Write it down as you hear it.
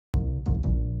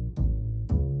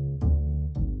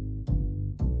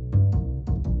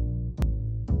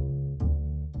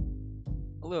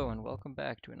Hello and welcome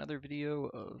back to another video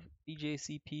of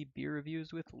BJCP Beer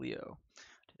Reviews with Leo.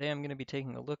 Today I'm going to be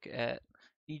taking a look at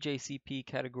BJCP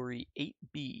Category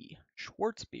 8B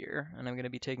Schwarzbier, and I'm going to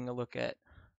be taking a look at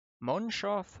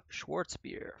Mönchshof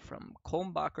Schwarzbier from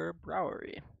Kulmbacher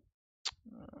Brewery.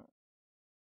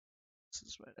 This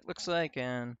is what it looks like,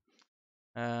 and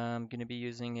I'm going to be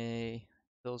using a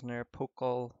Pilsner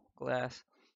Pokal glass.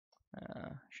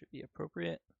 Should be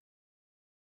appropriate.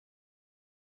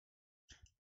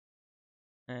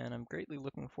 And I'm greatly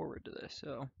looking forward to this,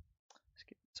 so let's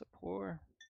give it a pour.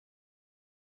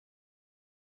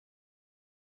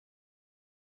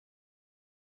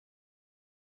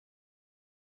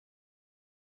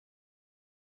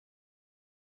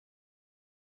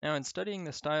 Now, in studying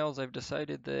the styles, I've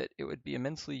decided that it would be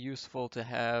immensely useful to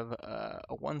have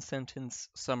a one-sentence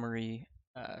summary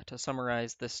to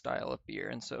summarize this style of beer.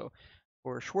 And so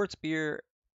for Schwarzbier,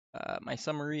 my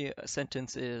summary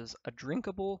sentence is a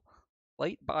drinkable,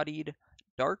 light-bodied,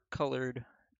 dark-colored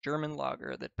German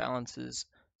lager that balances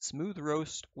smooth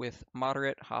roast with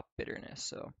moderate hop bitterness.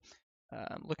 So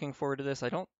I'm looking forward to this. I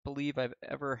don't believe I've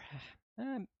ever,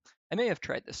 I may have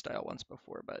tried this style once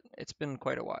before, but it's been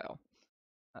quite a while.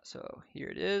 So here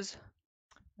it is.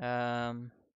 And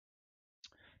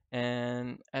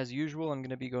as usual, I'm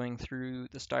going to be going through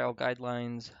the style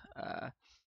guidelines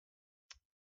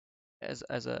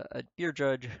as a beer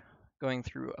judge, going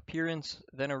through appearance,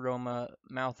 then aroma,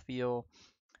 mouthfeel,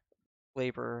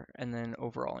 flavor, and then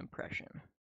overall impression.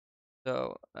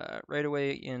 So right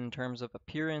away, in terms of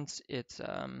appearance, it's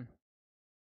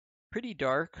pretty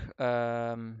dark.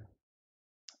 I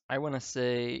want to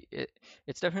say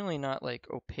it's definitely not like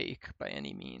opaque by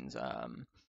any means.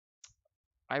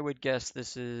 I would guess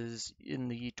this is in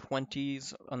the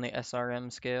 20s on the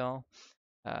SRM scale.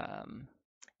 Um,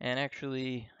 and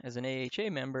actually, as an AHA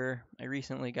member, I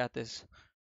recently got this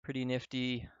pretty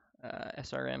nifty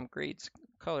SRM grades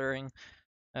coloring.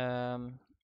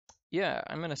 Yeah,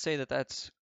 I'm going to say that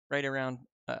that's right around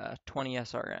 20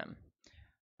 SRM.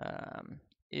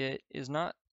 It is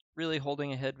not really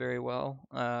holding a head very well.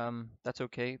 That's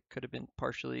okay. Could have been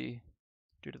partially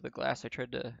due to the glass. I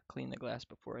tried to clean the glass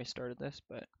before I started this,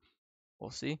 but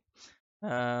we'll see.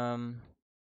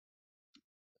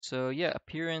 So yeah,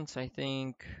 appearance, I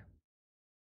think.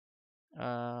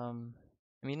 I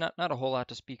mean, not a whole lot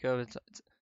to speak of. It's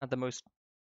not the most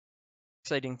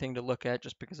exciting thing to look at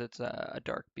just because it's a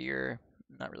dark beer,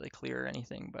 not really clear or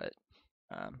anything. But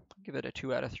give it a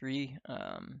 2 out of 3.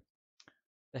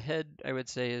 The head, I would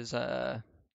say, is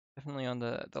definitely on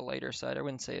the lighter side. I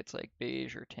wouldn't say it's like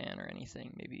beige or tan or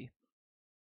anything. Maybe.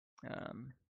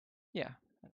 Yeah.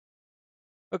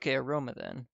 Okay, aroma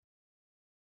then.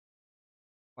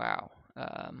 Wow.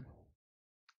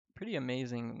 Pretty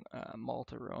amazing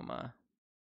malt aroma.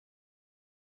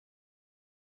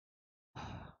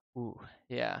 Ooh,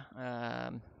 yeah.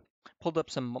 Pulled up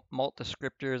some malt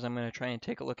descriptors. I'm gonna try and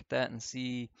take a look at that and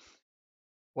see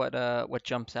what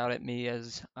jumps out at me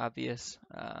as obvious.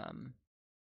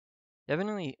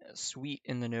 Definitely sweet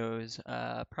in the nose.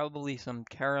 Probably some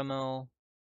caramel.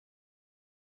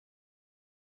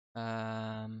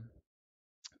 Um,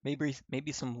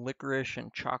 maybe some licorice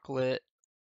and chocolate.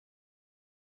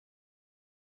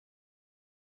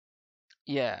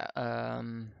 Yeah.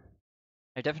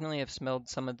 I definitely have smelled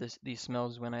some of these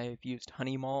smells when I've used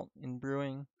honey malt in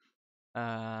brewing.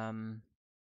 Um,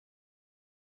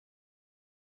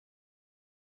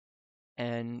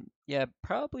 and yeah,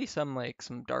 probably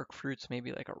some dark fruits,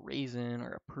 maybe like a raisin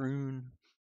or a prune.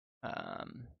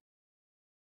 Um,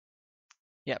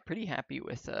 yeah, pretty happy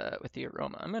with the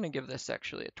aroma. I'm gonna give this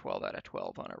actually a 12 out of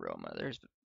 12 on aroma. There's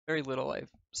very little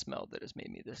I've smelled that has made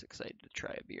me this excited to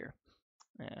try a beer.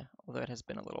 Yeah, although it has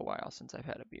been a little while since I've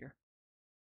had a beer.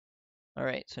 All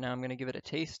right, so now I'm gonna give it a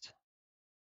taste.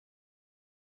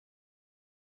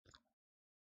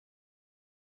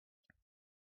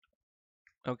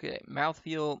 Okay,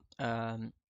 mouthfeel,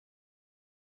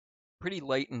 pretty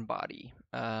light in body.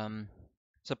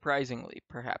 Surprisingly,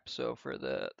 perhaps so for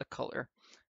the color.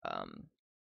 Um,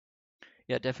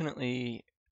 yeah, definitely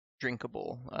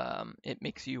drinkable. It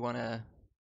makes you want to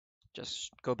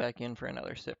just go back in for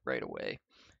another sip right away.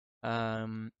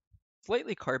 Um,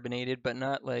 Slightly carbonated, but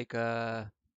not like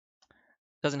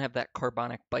doesn't have that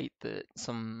carbonic bite that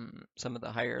some of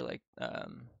the higher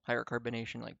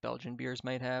carbonation like Belgian beers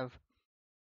might have.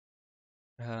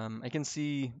 I can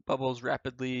see bubbles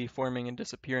rapidly forming and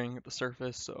disappearing at the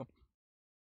surface, so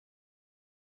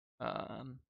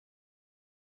um,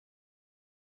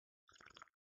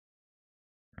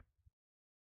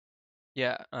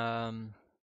 yeah,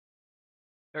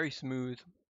 very smooth.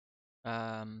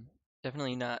 Um,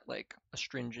 Definitely not like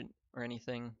astringent or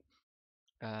anything.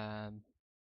 Um,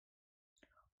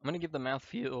 I'm gonna give the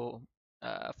mouthfeel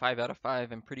 5 out of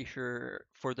 5. I'm pretty sure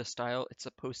for the style, it's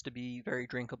supposed to be very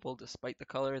drinkable despite the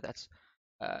color. It's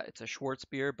a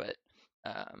Schwarzbier, but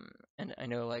and I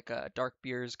know like dark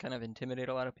beers kind of intimidate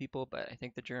a lot of people, but I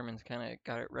think the Germans kind of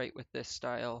got it right with this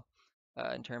style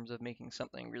in terms of making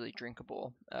something really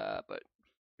drinkable, but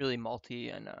really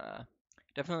malty and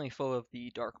definitely full of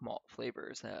the dark malt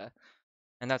flavors.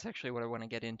 And that's actually what I want to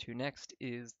get into next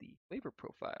is the flavor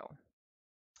profile.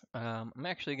 I'm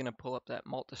actually going to pull up that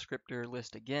malt descriptor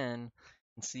list again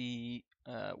and see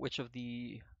which of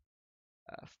the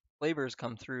uh, flavors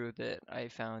come through that I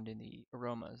found in the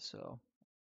aromas. So,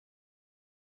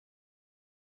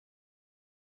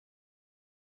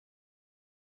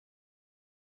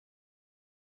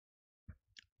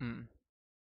 mm,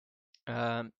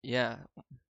 yeah,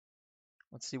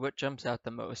 let's see what jumps out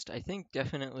the most. I think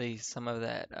definitely some of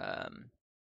that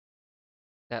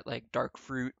like dark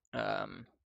fruit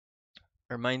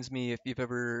reminds me if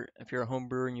you're a home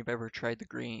brewer and you've ever tried the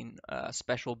green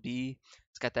Special B.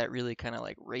 It's got that really kind of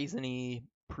like raisiny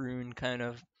prune kind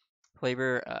of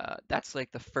flavor. That's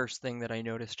like the first thing that I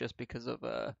noticed just because of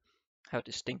how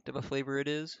distinctive a flavor it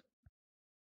is.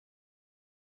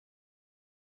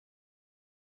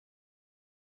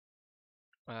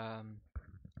 Um,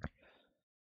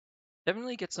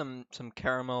 Definitely get some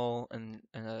caramel and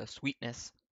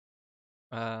sweetness.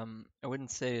 I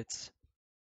wouldn't say it's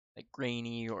like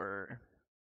grainy or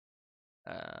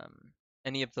um,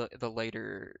 any of the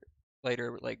lighter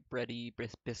like bready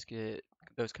biscuit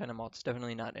those kind of malts.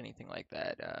 Definitely not anything like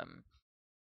that.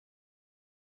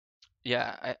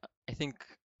 Yeah, I think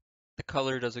the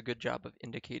color does a good job of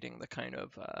indicating the kind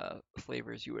of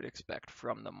flavors you would expect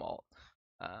from the malt.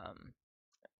 Um,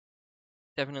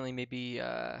 Definitely maybe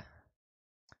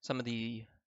some of the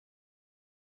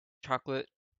chocolate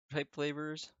type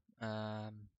flavors.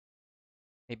 Um,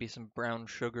 Maybe some brown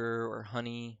sugar or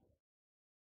honey.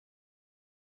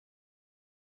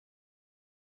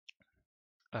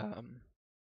 Um,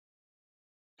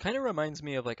 Kind of reminds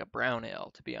me of like a brown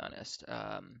ale, to be honest.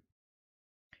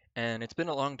 And it's been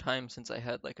a long time since I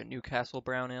had like a Newcastle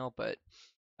brown ale, but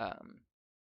um,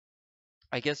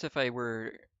 I guess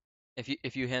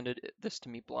if you handed this to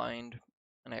me blind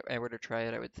and I were to try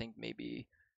it, I would think maybe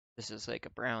this is like a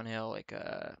brown ale,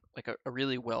 a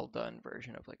really well done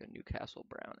version of like a Newcastle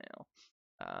brown ale.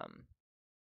 Um,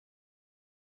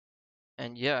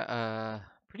 and yeah,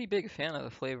 pretty big fan of the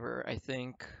flavor. I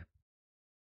think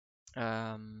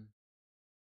um,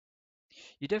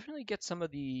 you definitely get some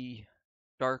of the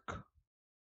dark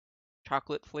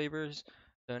chocolate flavors.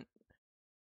 So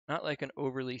not like an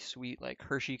overly sweet like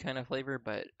Hershey kind of flavor,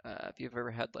 but if you've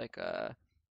ever had like a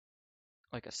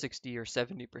 60 or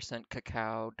 70%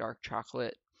 cacao dark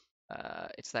chocolate,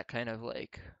 it's that kind of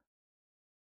like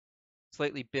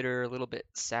slightly bitter, a little bit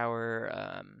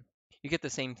sour. You get the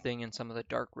same thing in some of the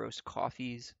dark roast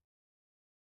coffees,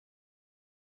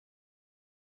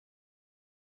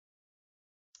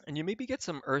 and you maybe get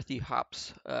some earthy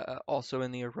hops also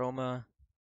in the aroma.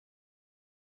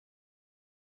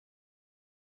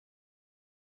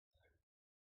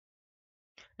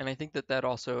 And I think that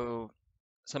also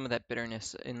some of that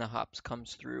bitterness in the hops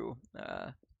comes through,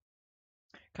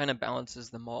 kind of balances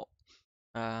the malt.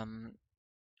 Um,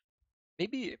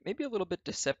 maybe a little bit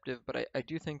deceptive, but I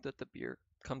do think that the beer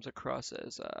comes across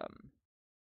as I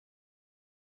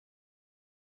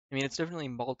mean it's definitely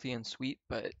malty and sweet,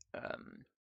 but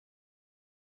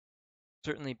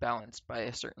certainly balanced by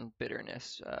a certain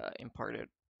bitterness imparted,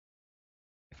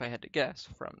 if I had to guess,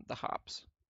 from the hops.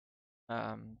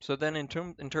 So then in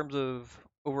terms of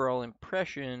overall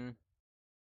impression,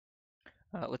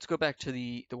 let's go back to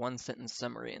the one sentence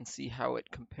summary and see how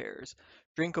it compares.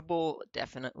 Drinkable,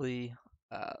 definitely.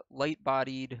 Light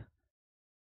bodied,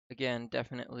 again,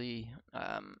 definitely.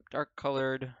 Dark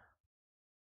colored,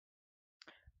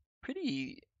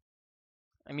 pretty.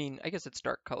 I mean, I guess it's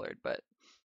dark colored, but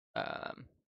um,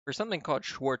 for something called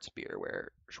Schwarzbier,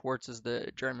 where Schwarz is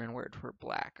the German word for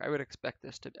black, I would expect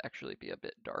this to actually be a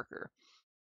bit darker.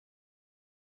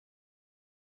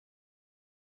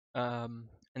 And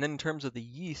then in terms of the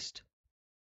yeast,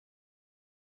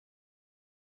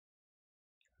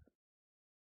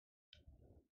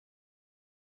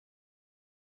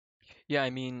 yeah, I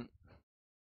mean,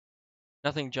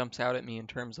 nothing jumps out at me in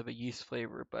terms of a yeast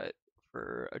flavor, but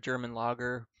for a German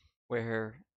lager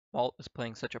where malt is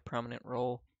playing such a prominent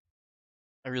role,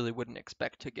 I really wouldn't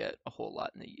expect to get a whole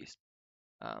lot in the yeast.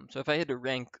 So if I had to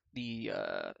rank the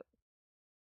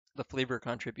flavor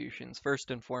contributions,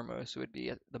 first and foremost would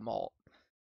be the malt.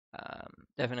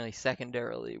 Definitely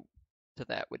secondarily to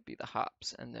that would be the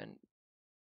hops, and then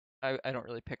I don't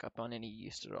really pick up on any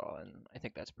yeast at all, and I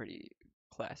think that's pretty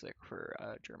classic for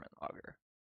German lager.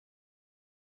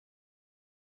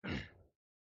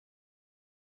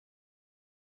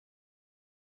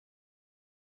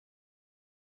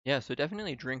 Yeah, so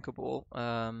definitely drinkable.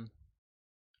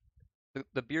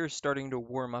 The beer is starting to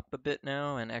warm up a bit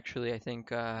now, and actually I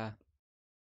think you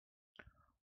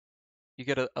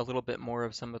get a little bit more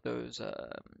of some of those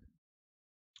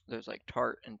like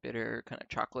tart and bitter kind of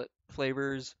chocolate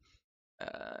flavors,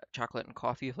 chocolate and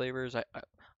coffee flavors. I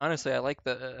honestly I liked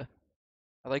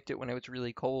it when it was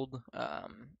really cold.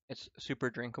 It's super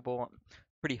drinkable.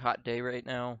 Pretty hot day right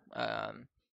now.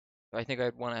 So I think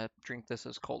I'd want to drink this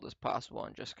as cold as possible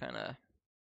and just kind of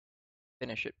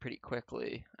finish it pretty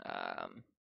quickly.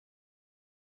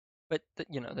 But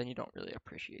then you don't really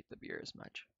appreciate the beer as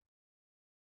much.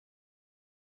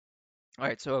 All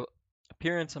right, so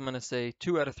appearance, I'm gonna say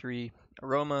 2 out of 3.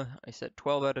 Aroma, I said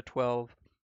 12 out of 12.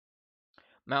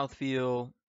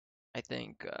 Mouthfeel, I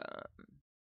think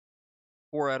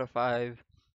 4 out of 5.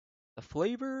 The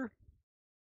flavor,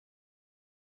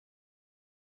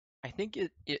 I think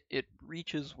it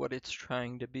reaches what it's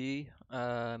trying to be.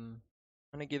 I'm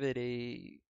gonna give it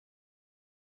a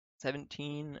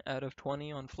 17 out of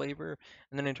 20 on flavor.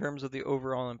 And then in terms of the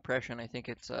overall impression, I think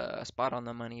it's a spot on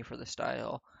the money for the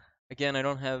style. Again, I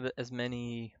don't have as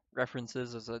many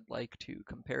references as I'd like to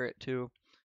compare it to,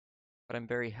 but I'm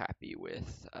very happy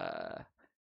with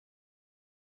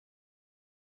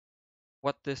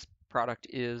what this product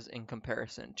is in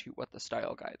comparison to what the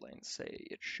style guidelines say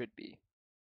it should be.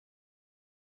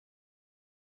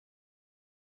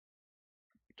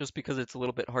 Just because it's a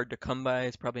little bit hard to come by,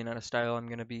 it's probably not a style I'm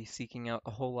going to be seeking out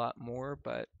a whole lot more,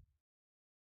 but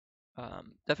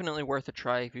definitely worth a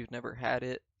try if you've never had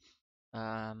it.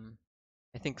 Um,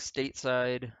 I think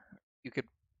stateside, you could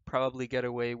probably get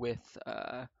away with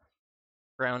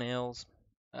brown ales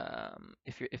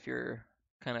if you're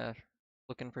kind of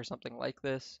looking for something like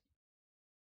this.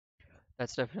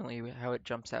 That's definitely how it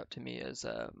jumps out to me as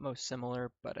most similar.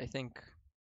 But I think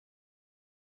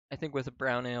with a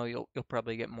brown ale, you'll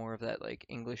probably get more of that like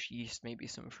English yeast, maybe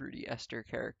some fruity ester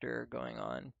character going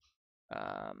on,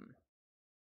 um,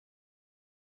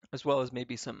 as well as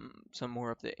maybe some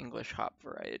more of the English hop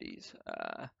varieties.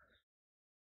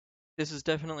 This is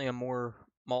definitely a more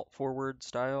malt forward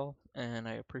style, and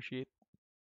I appreciate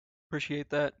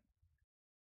that.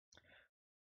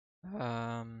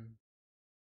 Um,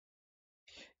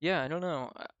 yeah, I don't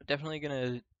know. Definitely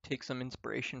gonna take some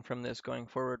inspiration from this going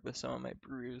forward with some of my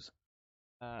brews.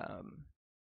 Um,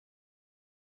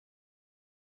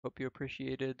 Hope you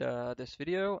appreciated this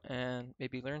video and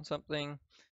maybe learned something.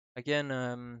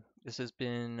 Again, this has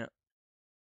been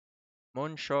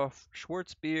Mönchshof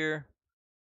Schwarzbier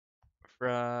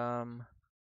from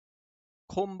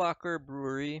Kulmbacher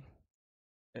Brewery.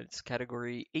 It's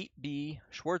category 8B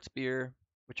Schwarzbier,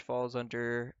 which falls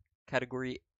under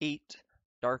category 8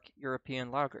 Dark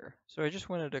European Lager. So I just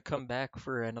wanted to come back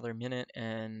for another minute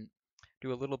and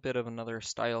do a little bit of another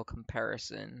style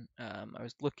comparison. I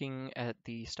was looking at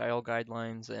the style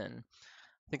guidelines and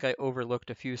I think I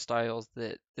overlooked a few styles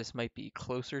that this might be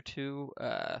closer to.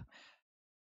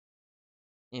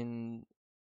 In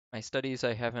my studies,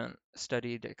 I haven't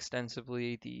studied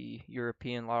extensively the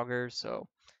European lagers, so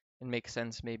it makes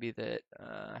sense maybe that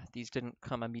these didn't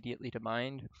come immediately to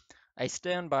mind. I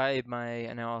stand by my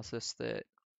analysis that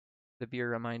the beer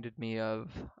reminded me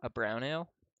of a brown ale,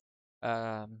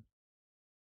 um,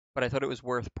 but I thought it was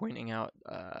worth pointing out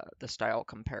the style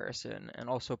comparison and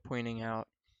also pointing out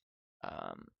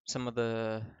some of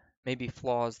the maybe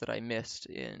flaws that I missed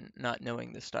in not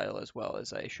knowing the style as well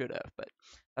as I should have. But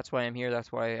that's why I'm here,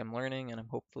 that's why I'm learning, and I'm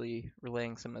hopefully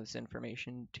relaying some of this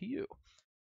information to you.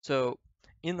 So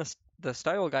in the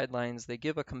style guidelines, they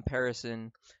give a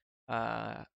comparison,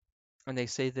 uh, and they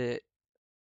say that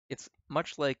it's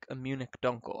much like a Munich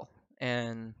Dunkel.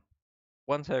 And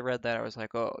once I read that, I was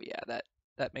like, oh yeah,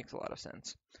 that makes a lot of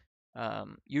sense.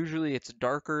 Usually it's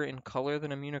darker in color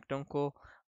than a Munich Dunkel.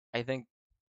 I think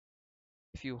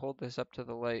if you hold this up to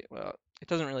the light, well, it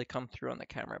doesn't really come through on the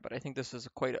camera, but I think this is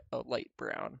quite a light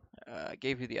brown. I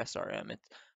gave you the SRM.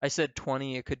 I said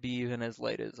 20, it could be even as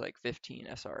light as like 15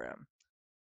 SRM.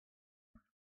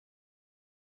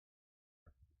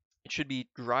 It should be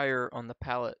drier on the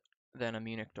palate than a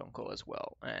Munich Dunkel as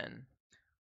well. And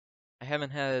I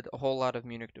haven't had a whole lot of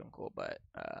Munich Dunkel, but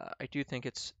I do think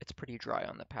it's pretty dry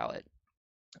on the palate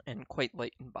and quite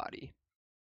light in body.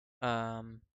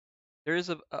 Um, there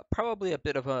is probably a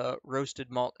bit of a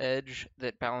roasted malt edge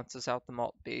that balances out the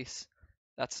malt base.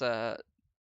 That's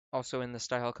also in the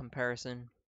style comparison.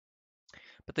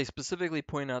 but they specifically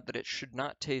point out that it should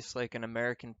not taste like an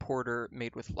American porter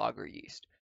made with lager yeast.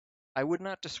 I would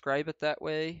not describe it that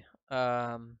way.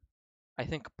 I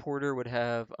think porter would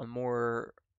have a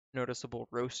more noticeable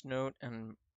roast note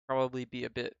and probably be a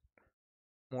bit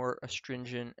more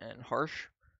astringent and harsh,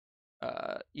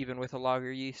 even with a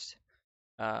lager yeast.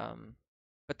 Um,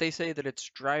 but they say that it's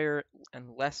drier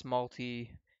and less malty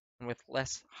and with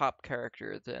less hop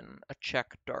character than a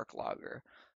Czech dark lager.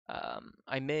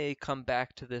 I may come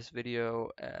back to this video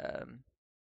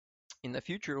in the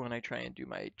future when I try and do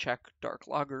my Czech dark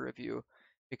lager review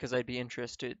because I'd be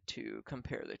interested to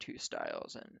compare the two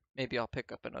styles, and maybe I'll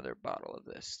pick up another bottle of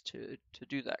this to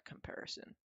do that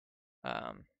comparison.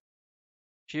 Um,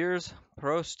 Cheers,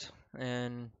 Prost,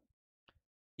 and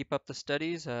keep up the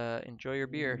studies. Enjoy your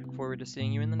beer. Look forward to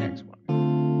seeing you in the next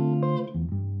one.